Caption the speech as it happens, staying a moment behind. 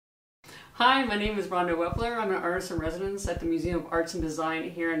Hi, my name is Rhonda Wepler. I'm an artist in residence at the Museum of Arts and Design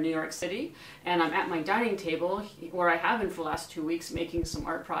here in New York City, and I'm at my dining table where I have been for the last 2 weeks making some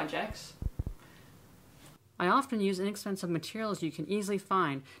art projects. I often use inexpensive materials you can easily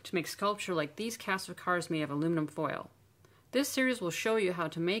find to make sculpture like these casts of cars made of aluminum foil. This series will show you how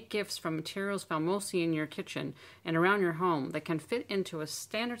to make gifts from materials found mostly in your kitchen and around your home that can fit into a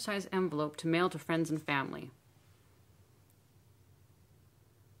standard size envelope to mail to friends and family.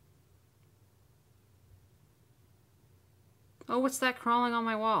 Oh, what's that crawling on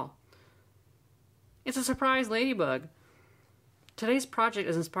my wall? It's a surprise ladybug. Today's project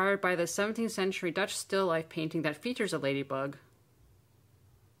is inspired by the 17th century Dutch still life painting that features a ladybug,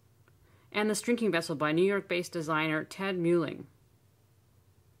 and this drinking vessel by New York-based designer Ted Muehling.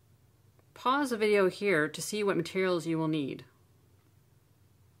 Pause the video here to see what materials you will need.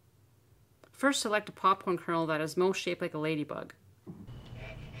 First, select a popcorn kernel that is most shaped like a ladybug.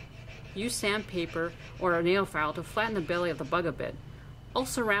 Use sandpaper or a nail file to flatten the belly of the bug a bit.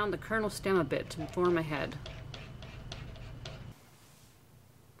 Also round the kernel stem a bit to form a head.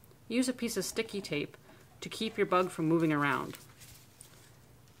 Use a piece of sticky tape to keep your bug from moving around.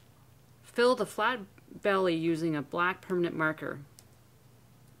 Fill the flat belly using a black permanent marker.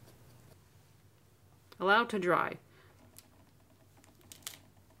 Allow to dry.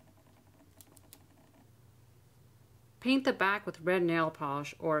 Paint the back with red nail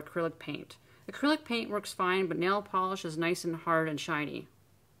polish or acrylic paint. Acrylic paint works fine, but nail polish is nice and hard and shiny.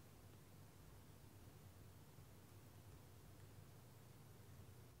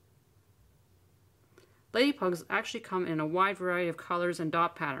 Ladybugs actually come in a wide variety of colors and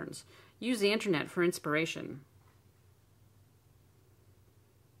dot patterns. Use the internet for inspiration.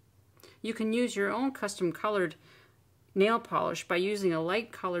 You can use your own custom colored nail polish by using a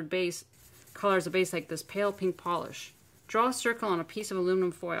light colored base as a base like this pale pink polish. Draw a circle on a piece of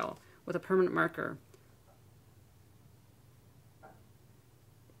aluminum foil with a permanent marker.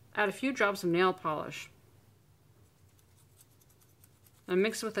 Add a few drops of nail polish and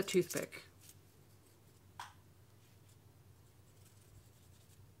mix it with a toothpick.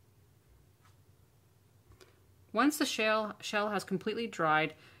 Once the shell has completely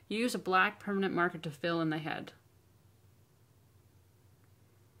dried, use a black permanent marker to fill in the head.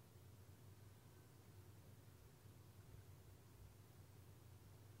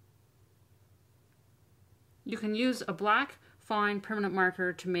 You can use a black fine permanent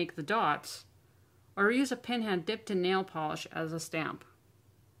marker to make the dots, or use a pinhead dipped in nail polish as a stamp.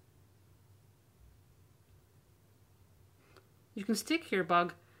 You can stick your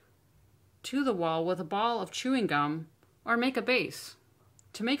bug to the wall with a ball of chewing gum or make a base.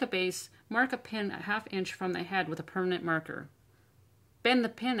 To make a base, mark a pin a ½ inch from the head with a permanent marker. Bend the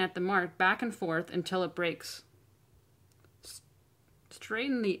pin at the mark back and forth until it breaks.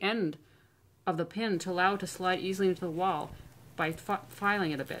 Straighten the end of the pin to allow it to slide easily into the wall by filing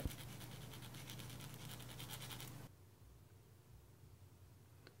it a bit.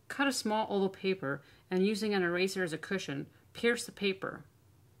 Cut a small oval paper and using an eraser as a cushion, pierce the paper.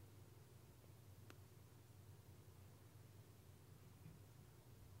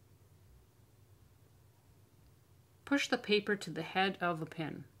 Push the paper to the head of the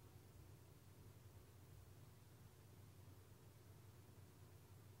pin.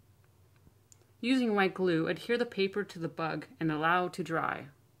 Using white glue, adhere the paper to the bug and allow to dry.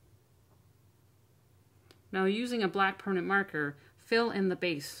 Now using a black permanent marker, fill in the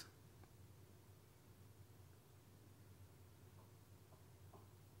base.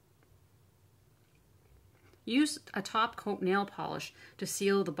 Use a top coat nail polish to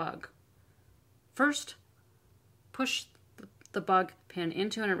seal the bug. First, push the bug pin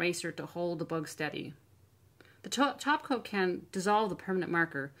into an eraser to hold the bug steady. The top coat can dissolve the permanent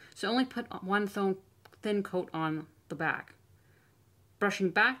marker, so only put one thin coat on the back, brushing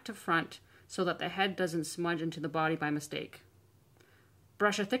back to front so that the head doesn't smudge into the body by mistake.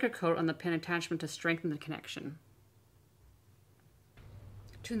 Brush a thicker coat on the pin attachment to strengthen the connection.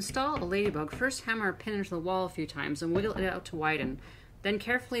 To install a ladybug, first hammer a pin into the wall a few times and wiggle it out to widen, then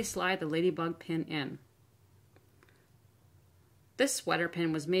carefully slide the ladybug pin in. This sweater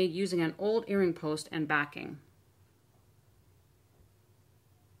pin was made using an old earring post and backing.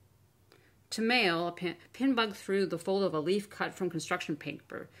 To mail, a pin bug through the fold of a leaf cut from construction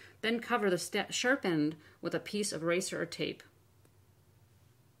paper, then cover the sharp end with a piece of eraser or tape.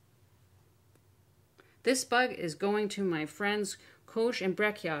 This bug is going to my friends Koos and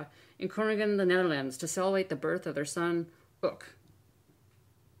Brekja in Groningen, the Netherlands, to celebrate the birth of their son, Ook.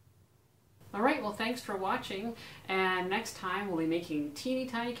 Alright, well thanks for watching, and next time we'll be making teeny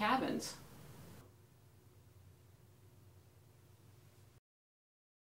tiny cabins.